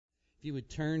If you would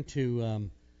turn to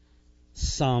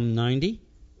Psalm 90.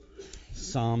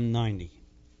 Psalm 90.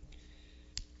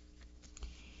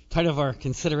 Title of our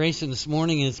consideration this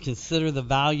morning is Consider the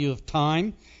Value of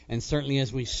Time. And certainly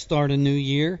as we start a new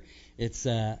year, it's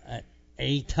a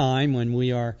time when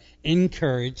we are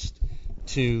encouraged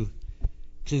to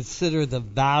consider the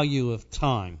value of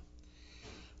time.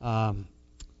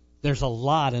 There's a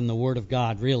lot in the Word of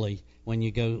God, really, when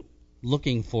you go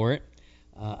looking for it,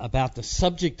 about the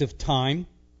subject of time.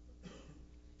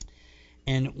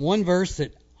 And one verse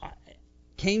that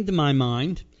came to my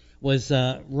mind was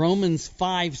Romans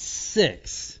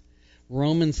 5:6.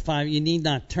 Romans 5, you need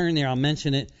not turn there, I'll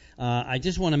mention it. I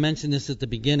just want to mention this at the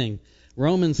beginning.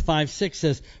 Romans 5:6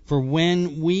 says, "For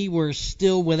when we were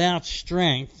still without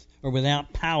strength, or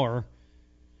without power,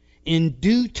 in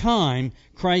due time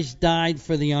Christ died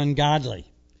for the ungodly."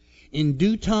 In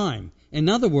due time. In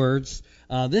other words,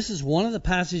 this is one of the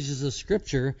passages of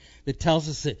Scripture that tells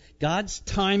us that God's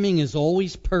timing is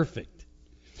always perfect.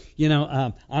 You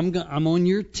know, I'm on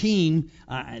your team.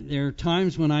 There are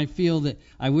times when I feel that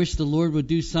I wish the Lord would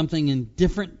do something in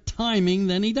different timing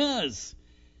than He does.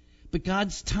 But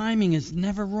God's timing is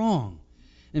never wrong.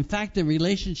 In fact, the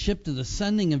relationship to the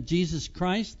sending of Jesus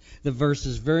Christ, the verse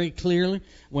is very clearly,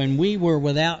 when we were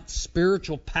without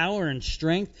spiritual power and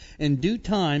strength, in due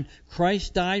time,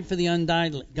 Christ died for the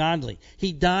ungodly.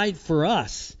 He died for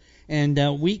us.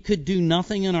 And we could do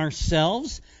nothing in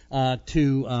ourselves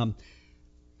to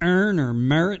earn or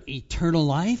merit eternal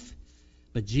life.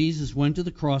 But Jesus went to the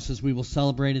cross, as we will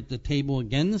celebrate at the table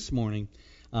again this morning,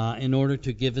 in order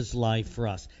to give His life for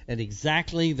us at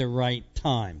exactly the right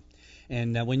time.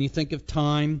 And when you think of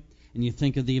time and you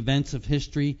think of the events of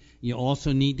history, you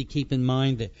also need to keep in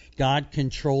mind that God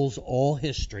controls all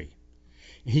history.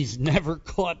 He's never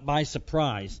caught by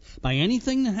surprise by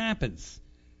anything that happens,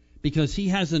 because He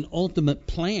has an ultimate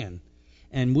plan,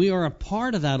 and we are a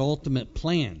part of that ultimate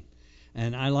plan.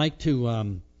 And I like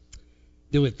to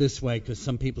do it this way, because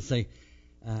some people say,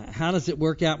 how does it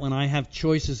work out when I have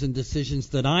choices and decisions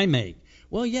that I make?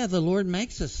 Well, yeah, the Lord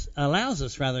allows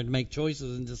us to make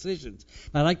choices and decisions.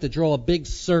 I like to draw a big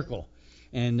circle.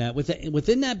 And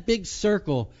within that big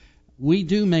circle, we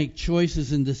do make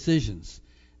choices and decisions.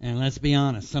 And let's be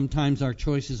honest, sometimes our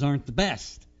choices aren't the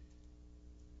best.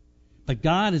 But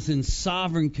God is in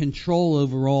sovereign control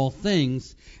over all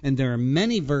things, and there are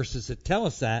many verses that tell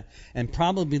us that, and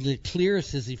probably the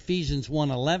clearest is Ephesians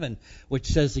 1:11, which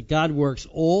says that God works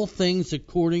all things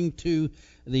according to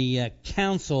the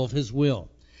counsel of His will.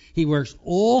 He works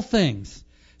all things.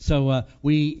 So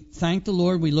we thank the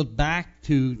Lord. We look back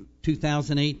to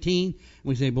 2018, and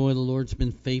we say, boy, the Lord's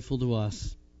been faithful to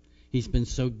us. He's been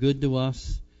so good to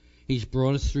us. He's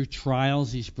brought us through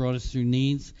trials. He's brought us through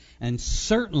needs. And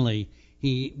certainly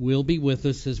He will be with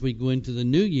us as we go into the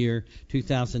new year,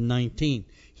 2019.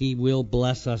 He will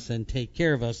bless us and take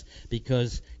care of us,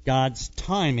 because God's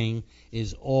timing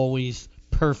is always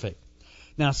perfect.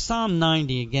 Now, Psalm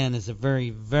 90, again, is a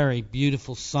very, very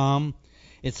beautiful psalm.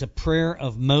 It's a prayer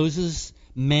of Moses,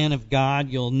 man of God.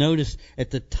 You'll notice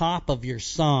at the top of your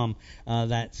psalm,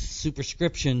 that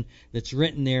superscription that's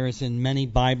written there is in many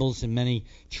Bibles and many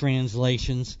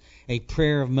translations. A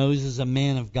prayer of Moses, a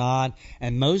man of God.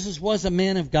 And Moses was a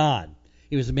man of God.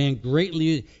 He was a man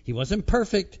he wasn't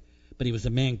perfect, but he was a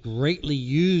man greatly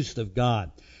used of God.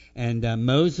 And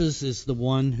Moses is the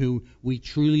one who we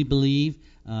truly believe,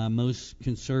 most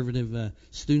conservative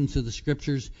students of the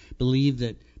Scriptures believe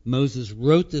that Moses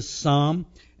wrote this psalm,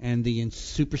 and the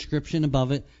superscription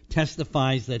above it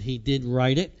testifies that he did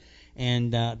write it.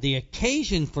 And the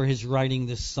occasion for his writing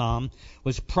this psalm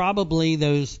was probably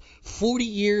those 40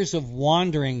 years of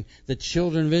wandering the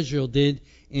children of Israel did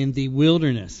in the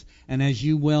wilderness. And as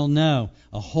you well know,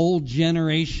 a whole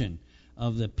generation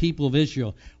of the people of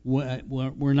Israel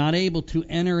were not able to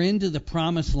enter into the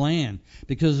promised land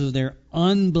because of their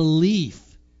unbelief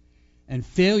and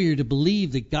failure to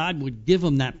believe that God would give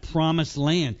them that promised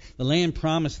land, the land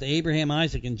promised to Abraham,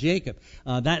 Isaac, and Jacob.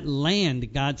 That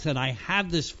land, God said, I have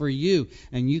this for you,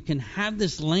 and you can have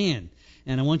this land,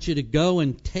 and I want you to go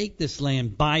and take this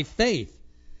land by faith.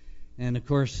 And, of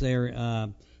course,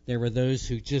 there were those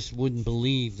who just wouldn't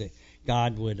believe that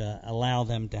God would allow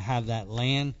them to have that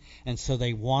land, and so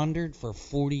they wandered for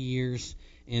 40 years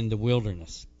in the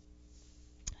wilderness.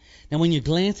 Now, when you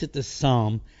glance at this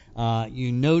psalm,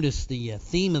 you notice the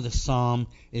theme of the psalm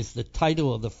is the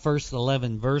title of the first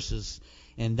 11 verses,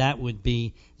 and that would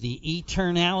be the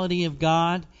eternality of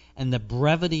God and the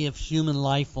brevity of human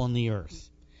life on the earth.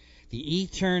 The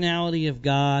eternality of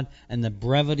God and the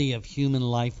brevity of human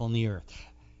life on the earth.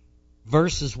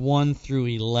 Verses 1 through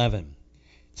 11.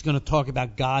 It It's going to talk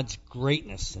about God's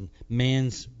greatness and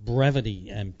man's brevity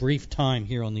and brief time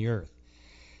here on the earth.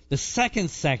 The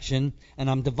second section, and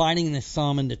I'm dividing this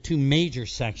psalm into two major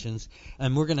sections,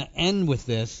 and we're going to end with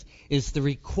this, is the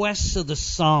requests of the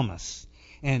psalmist.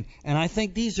 And I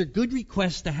think these are good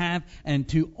requests to have and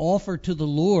to offer to the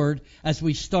Lord as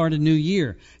we start a new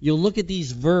year. You'll look at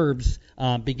these verbs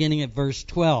beginning at verse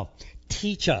 12.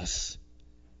 Teach us.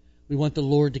 We want the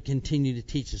Lord to continue to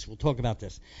teach us. We'll talk about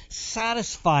this.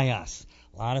 Satisfy us.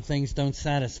 A lot of things don't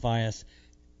satisfy us.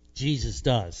 Jesus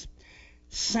does.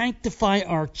 Sanctify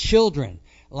our children.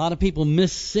 A lot of people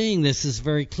miss seeing this. Is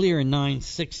very clear in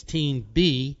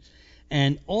 9:16b.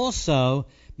 And also,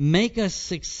 make us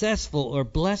successful or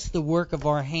bless the work of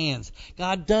our hands.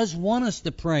 God does want us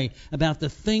to pray about the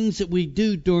things that we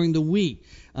do during the week.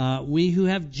 We who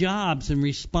have jobs and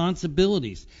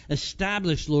responsibilities,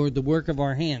 establish, Lord, the work of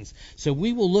our hands. So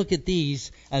we will look at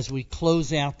these as we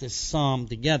close out this psalm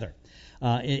together.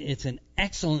 It's an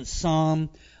excellent psalm.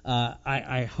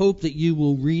 I hope that you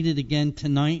will read it again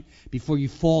tonight before you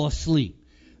fall asleep,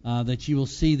 that you will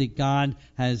see that God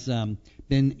has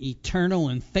been eternal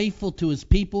and faithful to his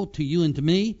people, to you and to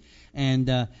me,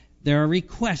 and there are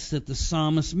requests that the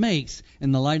psalmist makes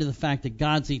in the light of the fact that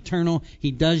God's eternal. He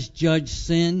does judge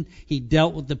sin. He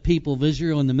dealt with the people of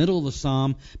Israel in the middle of the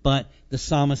psalm, but the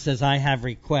psalmist says, I have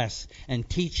requests, and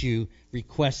teach you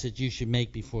requests that you should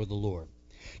make before the Lord.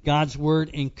 God's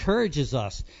word encourages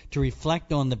us to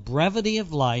reflect on the brevity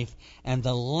of life and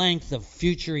the length of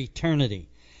future eternity.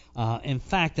 In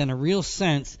fact, in a real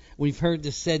sense, we've heard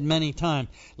this said many times,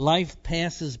 life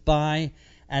passes by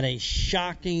at a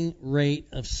shocking rate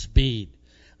of speed.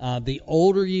 The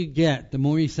older you get, the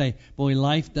more you say, boy,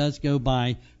 life does go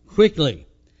by quickly.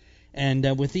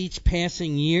 And with each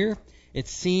passing year, it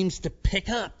seems to pick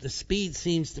up. The speed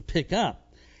seems to pick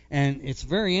up. And it's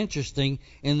very interesting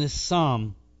in this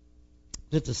psalm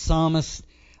that the psalmist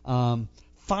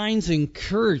finds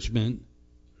encouragement.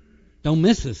 Don't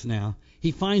miss this now.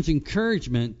 He finds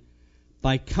encouragement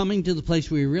by coming to the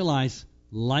place where he realizes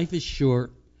life is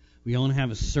short. We only have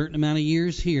a certain amount of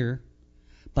years here.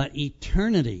 But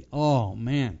eternity, oh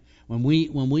man, when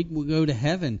we go to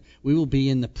heaven, we will be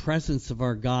in the presence of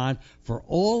our God for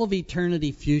all of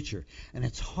eternity future. And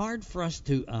it's hard for us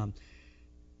to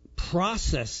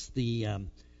process the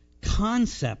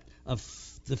concept of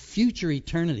the future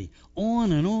eternity,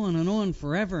 on and on and on,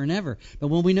 forever and ever. But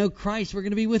when we know Christ, we're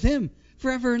going to be with him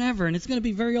forever and ever, and it's going to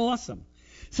be very awesome.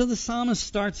 So the psalmist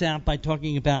starts out by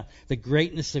talking about the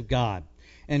greatness of God.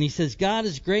 And he says, God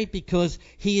is great because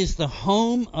he is the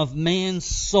home of man's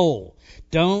soul.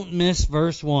 Don't miss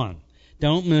verse 1.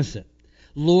 Don't miss it.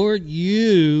 Lord,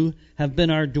 you have been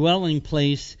our dwelling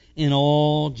place in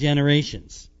all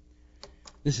generations.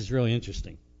 This is really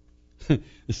interesting.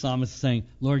 The psalmist is saying,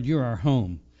 Lord, you're our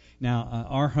home. Now,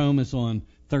 our home is on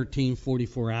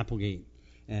 1344 Applegate.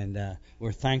 And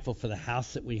we're thankful for the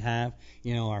house that we have.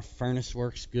 You know, our furnace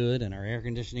works good and our air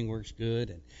conditioning works good.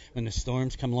 And when the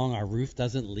storms come along, our roof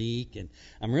doesn't leak. And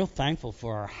I'm real thankful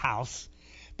for our house.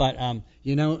 But,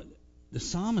 you know, the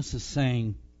psalmist is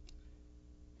saying,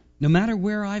 no matter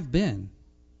where I've been,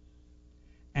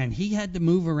 and he had to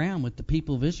move around with the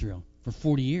people of Israel for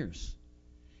 40 years.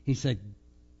 He said,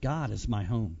 God is my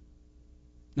home,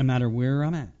 no matter where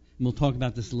I'm at. And we'll talk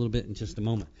about this a little bit in just a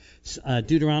moment.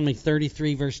 Deuteronomy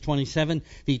 33, verse 27,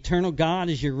 the eternal God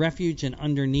is your refuge, and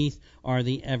underneath are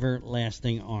the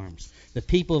everlasting arms. The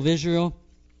people of Israel,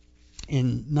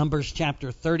 in Numbers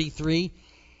chapter 33,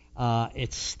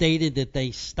 it's stated that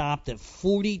they stopped at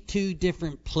 42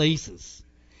 different places,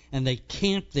 and they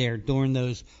camped there during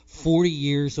those 40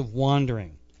 years of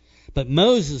wandering. But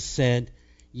Moses said,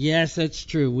 yes, that's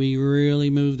true. We really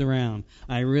moved around.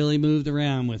 I really moved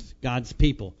around with God's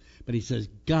people. But he says,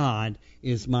 God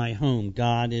is my home.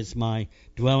 God is my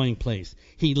dwelling place.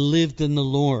 He lived in the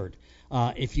Lord.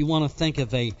 If you want to think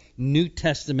of a New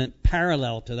Testament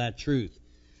parallel to that truth,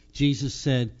 Jesus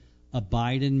said,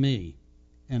 abide in me,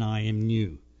 and I am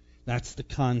you. That's the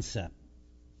concept.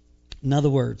 In other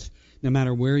words, no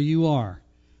matter where you are,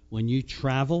 when you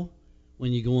travel,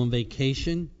 when you go on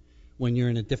vacation, when you're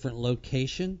in a different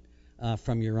location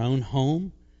from your own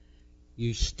home,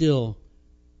 you still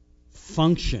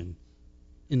function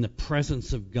in the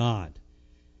presence of God.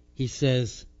 He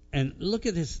says, and look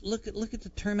at this, look at the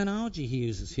terminology he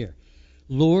uses here.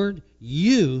 Lord,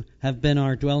 you have been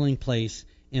our dwelling place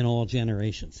in all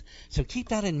generations. So keep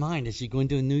that in mind as you go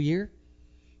into a new year.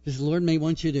 Because the Lord may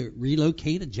want you to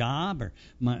relocate a job, or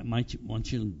might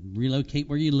want you to relocate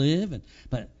where you live.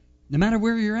 But no matter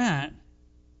where you're at,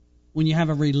 when you have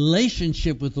a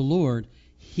relationship with the Lord,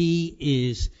 he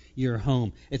is your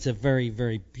home. It's a very,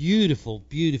 very beautiful,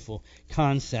 beautiful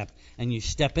concept. And you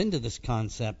step into this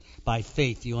concept by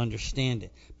faith. You understand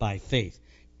it by faith.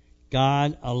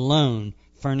 God alone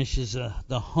furnishes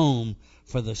the home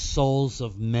for the souls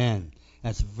of men.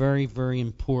 That's very, very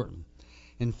important.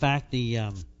 In fact,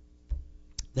 the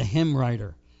hymn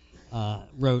writer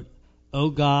wrote, "O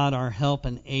God, our help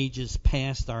in ages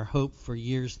past, our hope for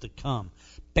years to come,"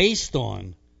 based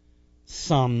on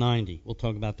Psalm 90. We'll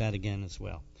talk about that again as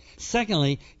well.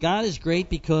 Secondly, God is great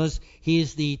because He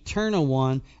is the eternal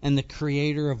one and the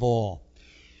creator of all.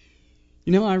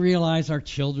 You know, I realize our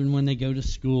children, when they go to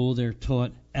school, they're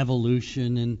taught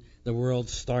evolution, and the world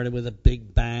started with a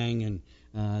big bang,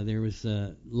 and there was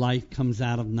life comes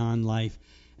out of non-life.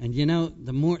 And you know,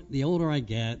 the older I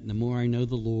get, and the more I know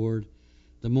the Lord,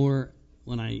 the more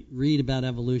when I read about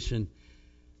evolution,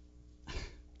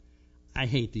 I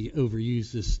hate to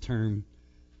overuse this term,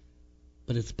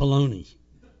 but it's baloney.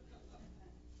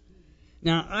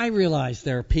 Now, I realize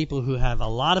there are people who have a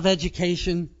lot of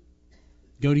education,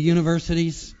 go to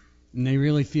universities, and they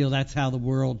really feel that's how the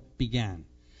world began.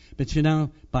 But you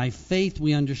know, by faith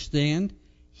we understand,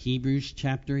 Hebrews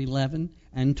chapter 11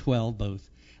 and 12 both,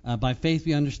 by faith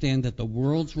we understand that the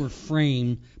worlds were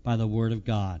framed by the Word of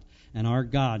God, and our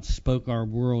God spoke our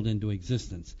world into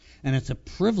existence. And it's a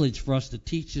privilege for us to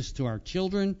teach this to our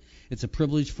children. It's a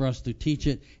privilege for us to teach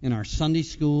it in our Sunday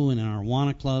school and in our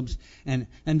Awana clubs. And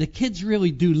the kids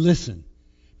really do listen,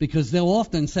 because they'll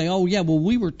often say, "Oh, yeah, well,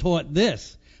 we were taught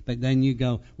this." But then you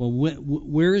go, well,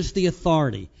 where is the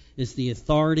authority? Is the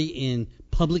authority in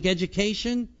public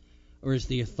education, or is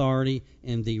the authority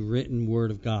in the written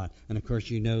Word of God? And, of course,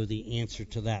 you know the answer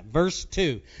to that. Verse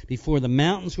 2, "Before the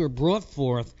mountains were brought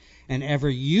forth, and ever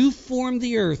you formed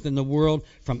the earth and the world,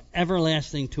 from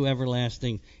everlasting to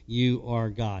everlasting, you are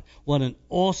God." What an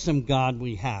awesome God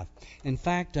we have. In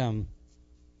fact,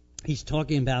 he's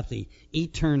talking about the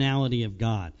eternality of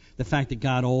God, the fact that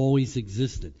God always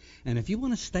existed. And if you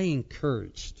want to stay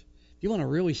encouraged, if you want to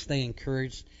really stay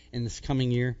encouraged in this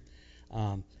coming year,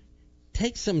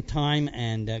 take some time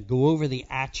and go over the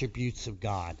attributes of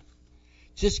God.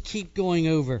 Just keep going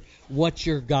over what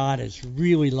your God is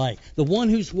really like. The one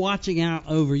who's watching out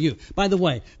over you. By the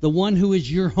way, the one who is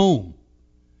your home.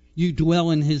 You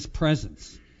dwell in His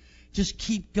presence. Just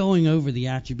keep going over the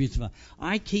attributes of God.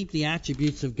 I keep the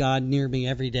attributes of God near me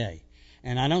every day.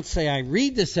 And I don't say I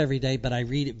read this every day, but I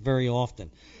read it very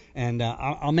often. And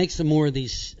I'll make some more of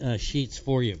these sheets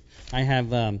for you. I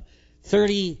have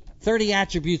 30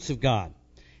 attributes of God.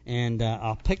 And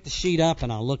I'll pick the sheet up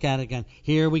and I'll look at it again.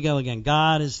 Here we go again.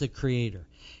 God is the creator.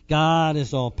 God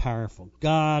is all-powerful.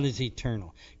 God is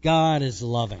eternal. God is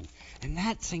loving. And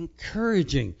that's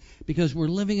encouraging, because we're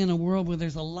living in a world where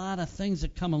there's a lot of things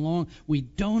that come along we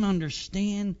don't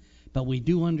understand, but we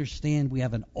do understand we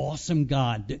have an awesome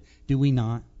God. Do we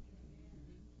not?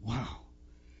 Wow.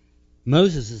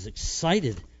 Moses is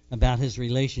excited about his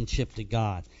relationship to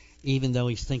God, even though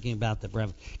he's thinking about the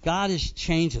breath. God has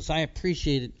changed us. I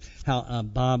appreciated how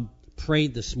Bob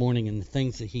prayed this morning and the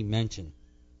things that he mentioned.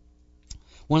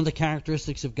 One of the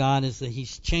characteristics of God is that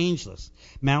He's changeless.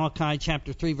 Malachi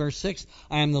chapter 3, verse 6,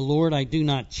 "I am the Lord, I do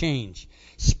not change."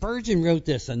 Spurgeon wrote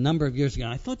this a number of years ago.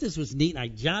 I thought this was neat. I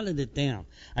jotted it down.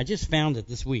 I just found it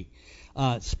this week.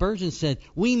 Spurgeon said,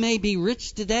 "We may be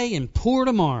rich today and poor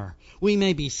tomorrow. We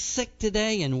may be sick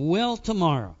today and well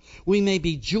tomorrow. We may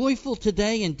be joyful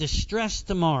today and distressed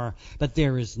tomorrow. But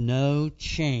there is no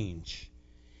change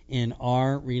in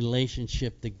our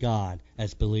relationship to God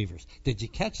as believers." Did you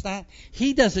catch that?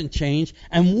 He doesn't change,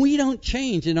 and we don't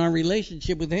change in our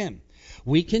relationship with Him.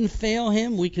 We can fail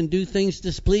Him, we can do things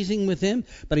displeasing with Him,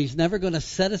 but He's never going to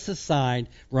set us aside.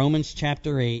 Romans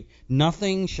chapter 8,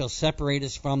 "Nothing shall separate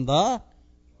us from the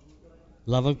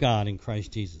love of God in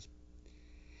Christ Jesus."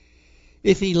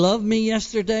 If He loved me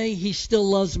yesterday, He still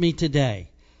loves me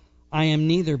today. I am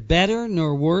neither better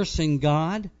nor worse in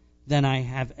God than I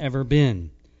have ever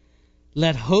been.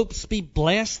 Let hopes be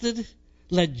blasted.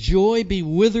 Let joy be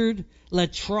withered.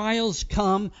 Let trials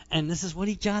come. And this is what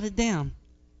he jotted down.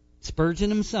 Spurgeon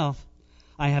himself.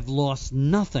 "I have lost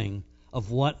nothing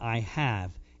of what I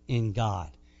have in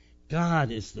God."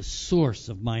 God is the source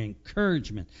of my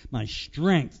encouragement, my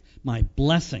strength, my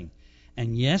blessing.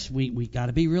 And yes, we got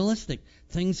to be realistic.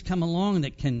 Things come along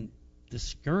that can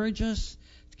discourage us,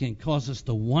 can cause us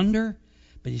to wonder.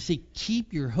 But you see,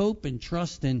 keep your hope and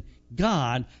trust in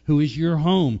God, who is your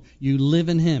home. You live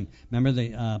in Him. Remember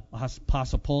the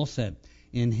Apostle Paul said,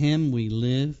 "In Him we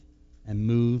live and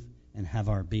move and have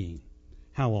our being."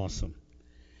 How awesome.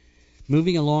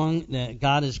 Moving along,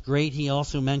 God is great. He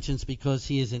also mentions because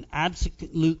He is in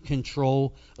absolute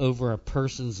control over a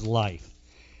person's life.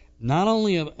 not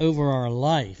only over our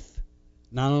life,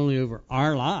 not only over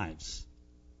our lives,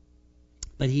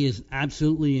 but he is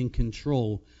absolutely in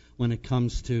control when it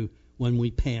comes to when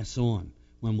we pass on,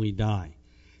 when we die.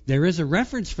 There is a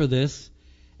reference for this,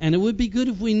 and it would be good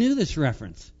if we knew this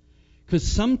reference. Because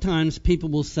sometimes people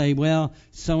will say, well,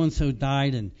 so-and-so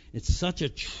died, and it's such a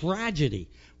tragedy.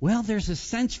 Well, there's a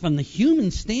sense from the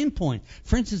human standpoint.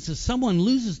 For instance, if someone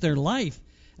loses their life,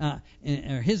 or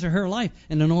his or her life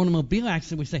in an automobile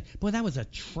accident, we say, boy, that was a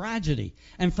tragedy.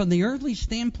 And from the earthly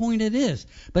standpoint, it is.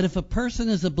 But if a person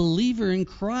is a believer in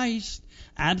Christ,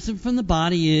 absent from the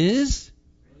body is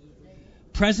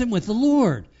present with the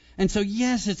Lord. And so,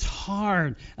 yes, it's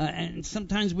hard. And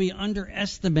sometimes we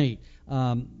underestimate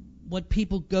what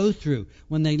people go through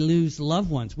when they lose loved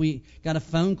ones. We got a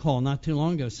phone call not too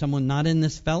long ago, someone not in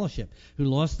this fellowship who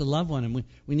lost a loved one, and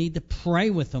we need to pray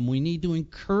with them. We need to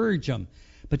encourage them.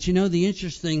 But you know, the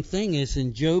interesting thing is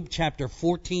in Job chapter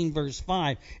 14, verse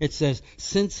 5, it says,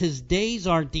 since his days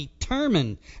are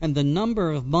determined and the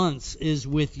number of months is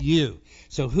with you.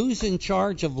 So who's in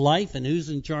charge of life and who's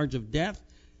in charge of death?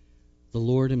 The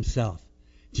Lord himself.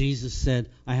 Jesus said,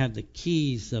 I have the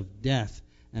keys of death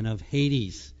and of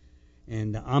Hades,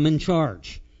 and I'm in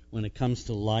charge when it comes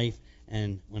to life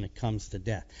and when it comes to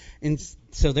death. And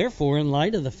so therefore, in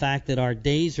light of the fact that our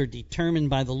days are determined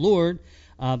by the Lord,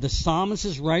 the psalmist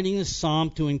is writing this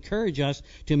psalm to encourage us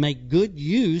to make good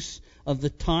use of the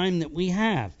time that we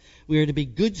have. We are to be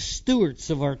good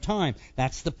stewards of our time.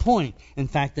 That's the point. In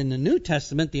fact, in the New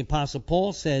Testament, the Apostle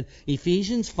Paul said,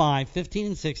 Ephesians 5:15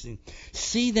 and 16,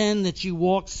 see then that you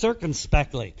walk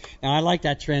circumspectly. Now, I like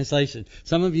that translation.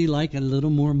 Some of you like a little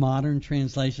more modern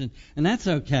translation, and that's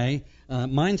okay.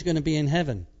 Mine's going to be in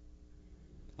heaven.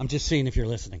 I'm just seeing if you're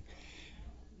listening.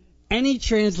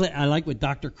 I like what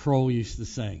Dr. Kroll used to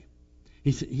say.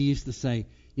 He used to say,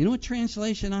 you know what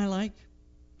translation I like?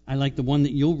 I like the one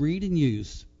that you'll read and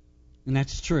use. And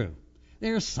that's true.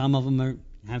 There are some of them that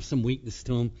have some weakness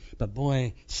to them. But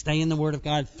boy, stay in the Word of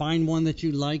God. Find one that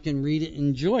you like and read it.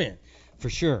 Enjoy it, for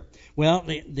sure. Well,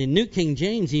 the New King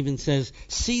James even says,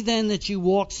 see then that you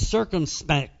walk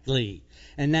circumspectly.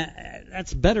 And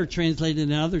that's better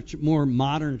translated in other more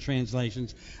modern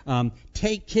translations.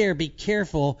 Take care, be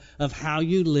careful of how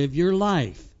you live your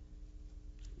life.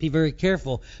 Be very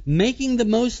careful. Making the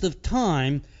most of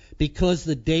time because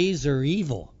the days are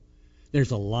evil.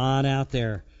 There's a lot out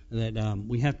there that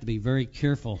we have to be very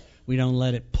careful. We don't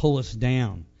let it pull us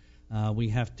down. We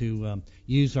have to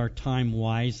use our time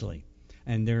wisely.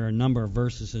 And there are a number of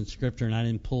verses in Scripture, and I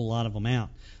didn't pull a lot of them out,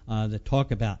 that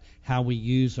talk about how we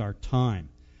use our time.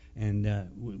 And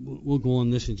we'll go on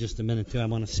this in just a minute, too. I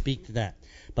want to speak to that.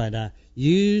 But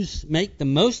make the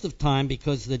most of time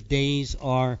because the days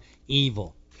are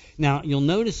evil. Now, you'll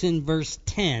notice in verse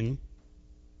 10,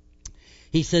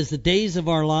 he says, the days of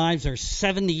our lives are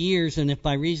 70 years, and if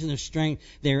by reason of strength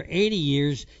they are 80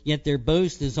 years, yet their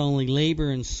boast is only labor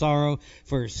and sorrow,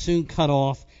 for it's soon cut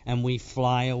off, and we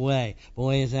fly away.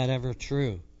 Boy, is that ever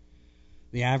true.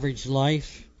 The average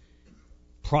life,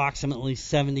 approximately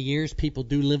 70 years. People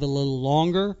do live a little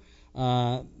longer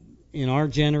in our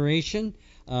generation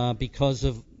because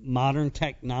of modern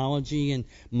technology and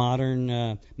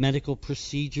modern medical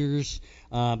procedures.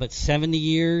 But 70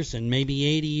 years and maybe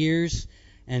 80 years,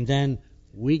 and then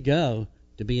we go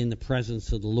to be in the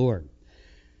presence of the Lord.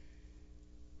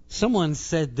 Someone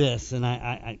said this,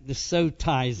 and this so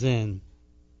ties in.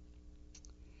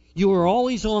 You are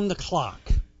always on the clock.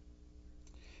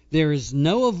 There is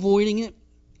no avoiding it.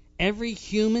 Every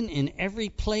human in every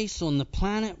place on the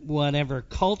planet, whatever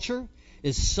culture,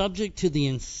 is subject to the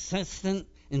incessant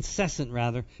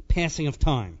passing of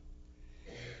time.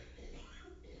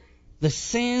 The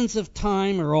sands of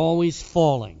time are always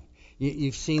falling.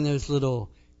 You've seen those little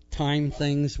time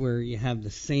things where you have the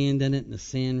sand in it and the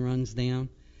sand runs down.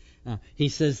 He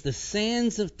says the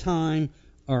sands of time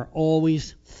are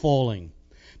always falling.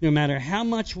 No matter how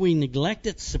much we neglect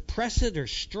it, suppress it, or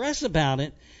stress about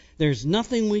it, there's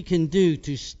nothing we can do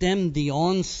to stem the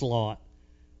onslaught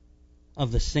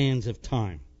of the sands of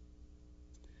time.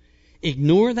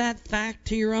 Ignore that fact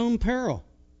to your own peril.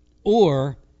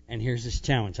 Or, and here's this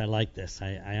challenge, I like this,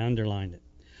 I underlined it.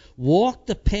 Walk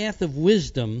the path of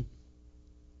wisdom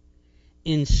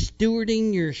in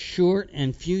stewarding your short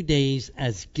and few days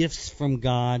as gifts from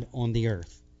God on the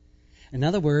earth. In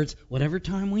other words, whatever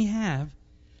time we have,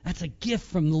 that's a gift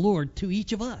from the Lord to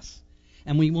each of us.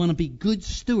 And we want to be good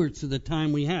stewards of the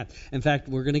time we have. In fact,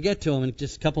 we're going to get to him in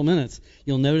just a couple minutes.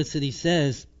 You'll notice that he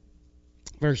says,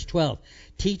 verse 12,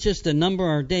 teach us to number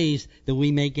our days that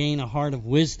we may gain a heart of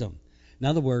wisdom. In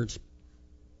other words,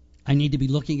 I need to be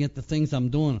looking at the things I'm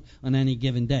doing on any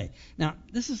given day. Now,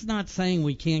 this is not saying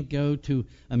we can't go to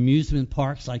amusement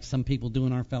parks like some people do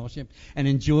in our fellowship and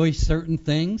enjoy certain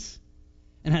things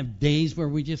and have days where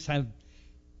we just have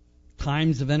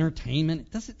times of entertainment.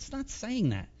 It's not saying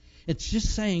that. It's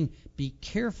just saying be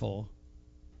careful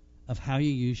of how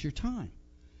you use your time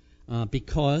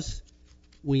because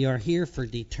we are here for a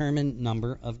determined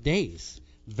number of days.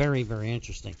 Very, very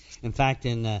interesting. In fact,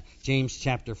 in James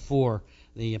chapter 4,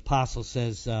 the apostle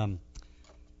says,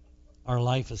 our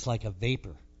life is like a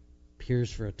vapor,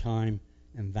 appears for a time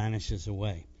and vanishes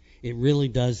away. It really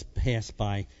does pass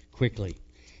by quickly.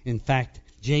 In fact,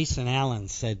 Jason Allen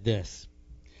said this,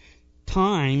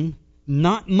 time,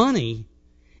 not money,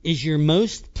 is your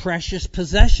most precious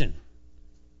possession.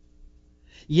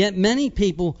 Yet many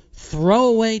people throw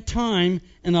away time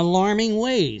in alarming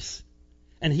ways.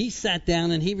 And he sat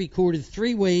down and he recorded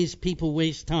 3 ways people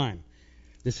waste time.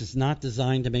 This is not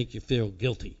designed to make you feel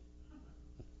guilty.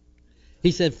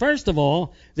 He said, first of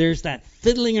all, there's that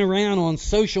fiddling around on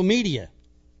social media.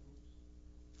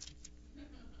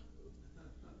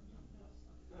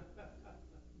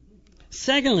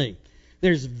 Secondly,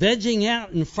 there's vegging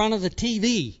out in front of the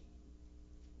TV.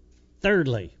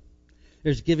 Thirdly,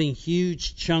 there's giving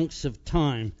huge chunks of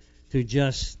time to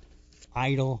just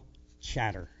idle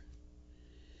chatter.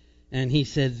 And he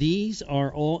said these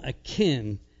are all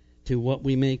akin to what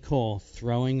we may call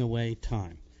throwing away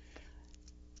time.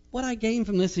 What I gain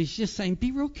from this is just saying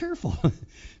be real careful.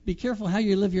 Be careful how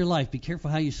you live your life. Be careful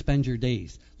how you spend your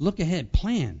days. Look ahead,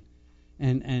 plan,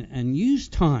 and use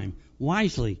time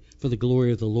wisely for the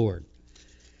glory of the Lord.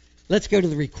 Let's go to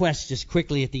the request just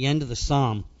quickly at the end of the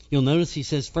psalm. You'll notice he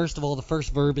says, first of all, the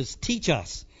first verb is teach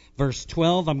us. Verse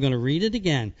 12, I'm going to read it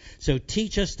again. So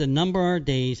teach us to number our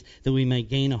days that we may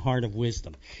gain a heart of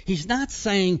wisdom. He's not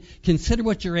saying consider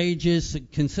what your age is,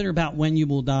 consider about when you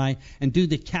will die, and do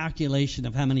the calculation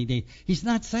of how many days. He's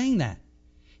not saying that.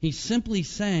 He's simply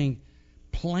saying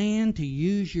plan to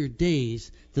use your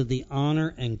days to the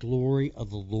honor and glory of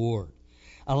the Lord.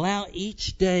 Allow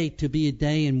each day to be a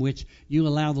day in which you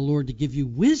allow the Lord to give you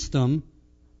wisdom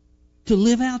to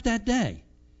live out that day.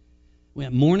 We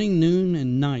have morning, noon,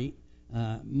 and night.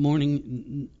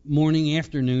 Morning,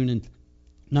 afternoon, and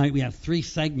night. We have 3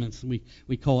 segments.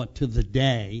 We call it to the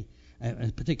day,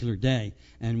 a particular day.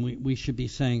 And we should be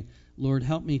saying, Lord,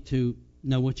 help me to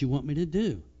know what you want me to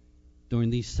do during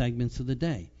these segments of the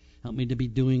day. Help me to be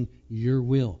doing your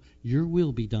will. Your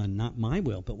will be done, not my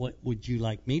will, but what would you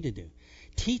like me to do?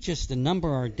 Teach us to number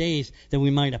our days that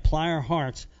we might apply our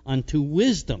hearts unto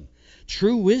wisdom.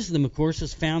 True wisdom, of course,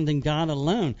 is found in God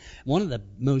alone. One of the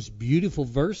most beautiful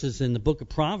verses in the book of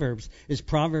Proverbs is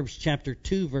Proverbs chapter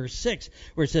 2, verse 6,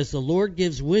 where it says, the Lord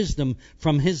gives wisdom,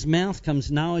 from his mouth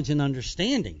comes knowledge and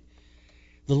understanding.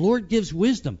 The Lord gives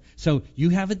wisdom. So you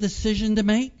have a decision to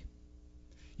make.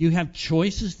 You have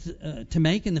choices to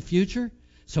make in the future.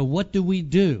 So what do?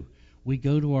 We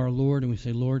go to our Lord and we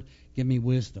say, Lord, give me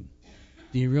wisdom.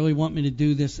 Do you really want me to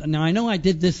do this? Now, I know I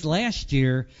did this last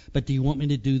year, but do you want me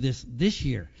to do this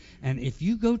year? And if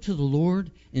you go to the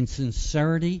Lord in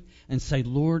sincerity and say,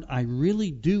 Lord, I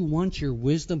really do want your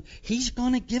wisdom, he's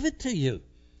going to give it to you.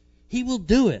 He will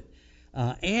do it.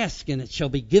 Ask, and it shall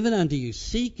be given unto you.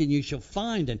 Seek, and you shall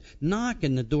find. And knock,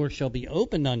 and the door shall be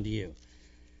opened unto you.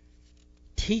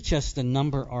 Teach us to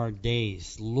number our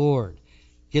days, Lord.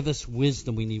 Give us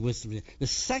wisdom. We need wisdom. The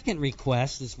second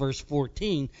request is verse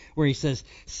 14, where he says,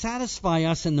 satisfy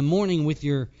us in the morning with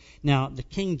your... Now, the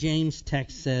King James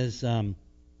text says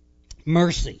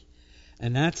mercy.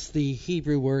 And that's the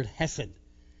Hebrew word hesed.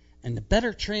 And the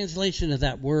better translation of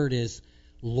that word is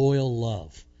loyal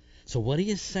love. So what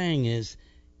he is saying is,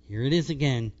 here it is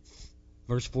again,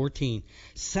 verse 14,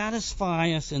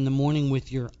 satisfy us in the morning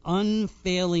with your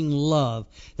unfailing love,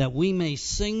 that we may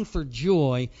sing for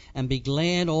joy and be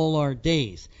glad all our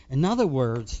days. In other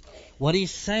words, what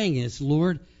he's saying is,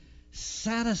 Lord,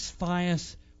 satisfy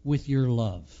us with your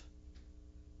love.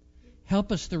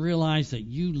 Help us to realize that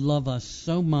you love us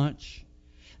so much,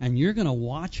 and you're going to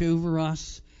watch over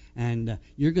us, and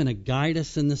you're going to guide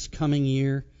us in this coming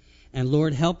year. And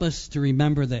Lord, help us to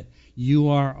remember that you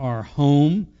are our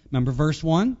home. Remember verse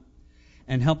 1?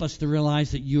 And help us to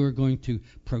realize that you are going to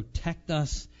protect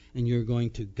us and you're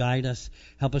going to guide us.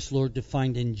 Help us, Lord, to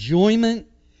find enjoyment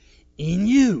in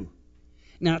you.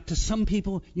 Now, to some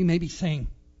people, you may be saying,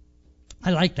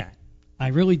 I like that. I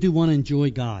really do want to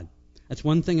enjoy God. That's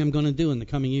one thing I'm going to do in the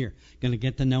coming year. I'm going to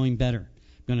get to know him better.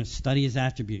 I'm going to study his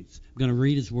attributes. I'm going to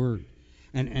read his word.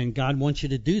 And God wants you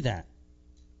to do that.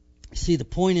 See, the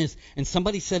point is, and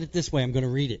somebody said it this way. I'm going to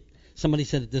read it. Somebody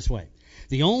said it this way.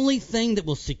 The only thing that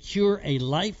will secure a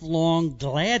lifelong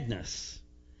gladness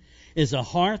is a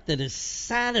heart that is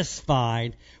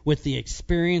satisfied with the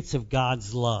experience of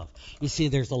God's love. You see,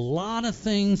 there's a lot of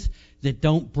things that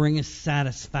don't bring us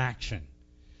satisfaction.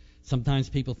 Sometimes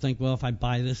people think, well, if I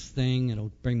buy this thing,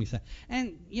 it'll bring me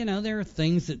satisfaction. And, there are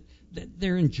things that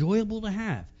they're enjoyable to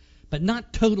have, but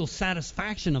not total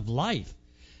satisfaction of life.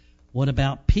 What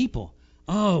about people?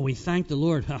 Oh, we thank the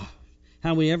Lord. Oh,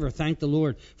 how we ever thank the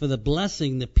Lord for the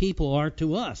blessing that people are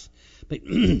to us. But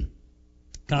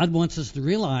God wants us to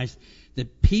realize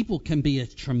that people can be a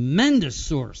tremendous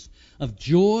source of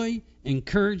joy,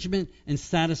 encouragement, and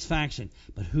satisfaction.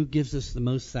 But who gives us the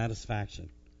most satisfaction?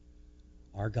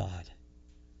 Our God.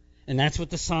 And that's what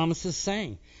the psalmist is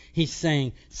saying. He's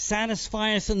saying,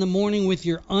 satisfy us in the morning with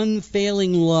your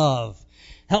unfailing love.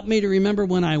 Help me to remember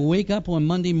when I wake up on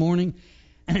Monday morning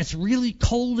and it's really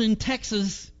cold in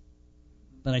Texas,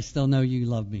 but I still know you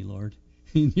love me, Lord.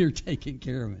 You're taking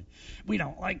care of me. We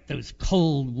don't like those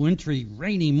cold, wintry,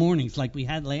 rainy mornings like we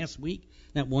had last week,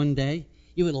 that one day.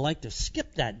 You would have liked to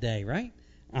skip that day, right?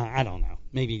 I don't know.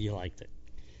 Maybe you liked it.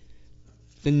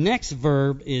 The next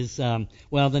verb is, the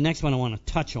next one I want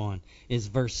to touch on is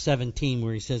verse 17,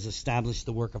 where he says, establish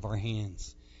the work of our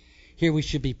hands. Here we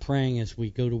should be praying as we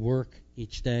go to work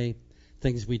each day,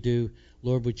 things we do.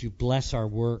 Lord, would you bless our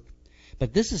work?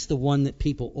 But this is the one that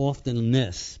people often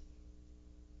miss.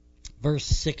 Verse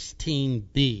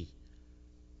 16b.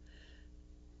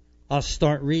 I'll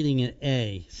start reading at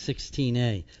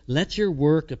 16a. Let your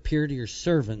work appear to your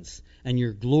servants and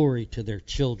your glory to their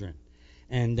children.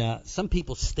 And some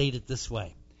people state it this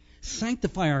way.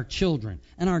 Sanctify our children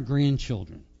and our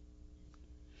grandchildren.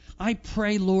 I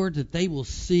pray, Lord, that they will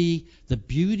see the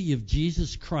beauty of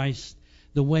Jesus Christ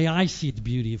the way I see the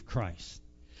beauty of Christ.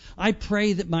 I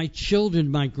pray that my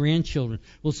children, my grandchildren,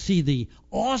 will see the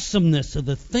awesomeness of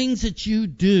the things that you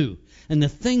do and the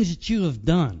things that you have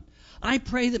done. I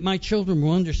pray that my children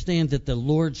will understand that the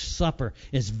Lord's Supper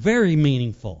is very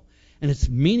meaningful. And it's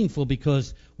meaningful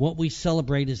because what we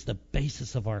celebrate is the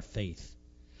basis of our faith.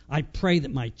 I pray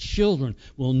that my children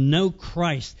will know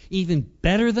Christ even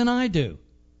better than I do.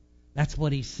 That's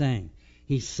what he's saying.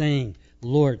 He's saying,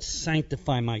 Lord,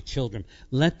 sanctify my children.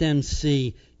 Let them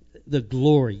see the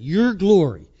glory, your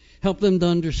glory. Help them to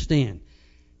understand.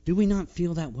 Do we not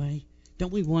feel that way?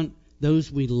 Don't we want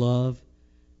those we love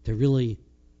to really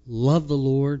love the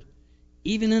Lord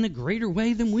even in a greater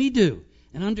way than we do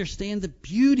and understand the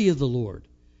beauty of the Lord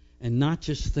and not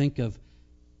just think of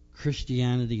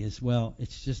Christianity as, well,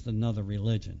 it's just another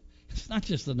religion. It's not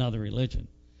just another religion.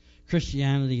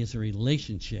 Christianity is a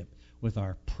relationship with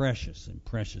our precious and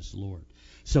precious Lord.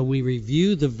 So we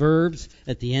review the verbs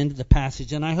at the end of the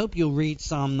passage, and I hope you'll read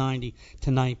Psalm 90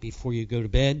 tonight before you go to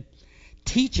bed.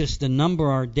 Teach us to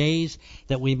number our days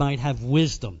that we might have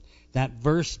wisdom. That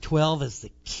verse 12 is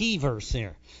the key verse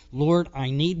there. Lord,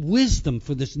 I need wisdom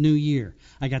for this new year.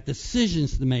 I got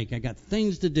decisions to make. I got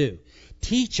things to do.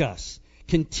 Teach us.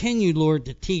 Continue, Lord,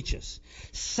 to teach us.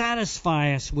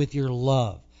 Satisfy us with your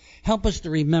love. Help us to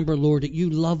remember, Lord, that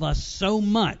you love us so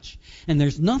much. And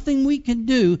there's nothing we can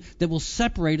do that will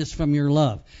separate us from your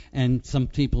love. And some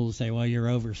people will say, well, you're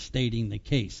overstating the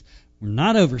case. We're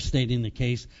not overstating the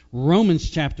case. Romans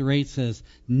chapter 8 says,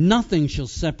 nothing shall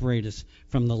separate us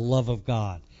from the love of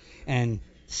God. And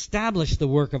establish the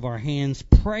work of our hands.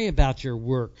 Pray about your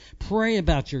work. Pray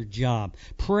about your job.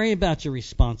 Pray about your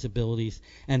responsibilities.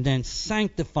 And then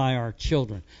sanctify our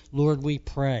children. Lord, we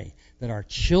pray that our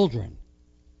children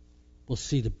will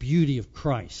see the beauty of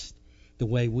Christ the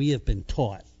way we have been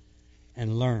taught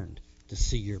and learned to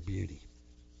see your beauty.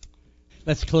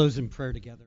 Let's close in prayer together.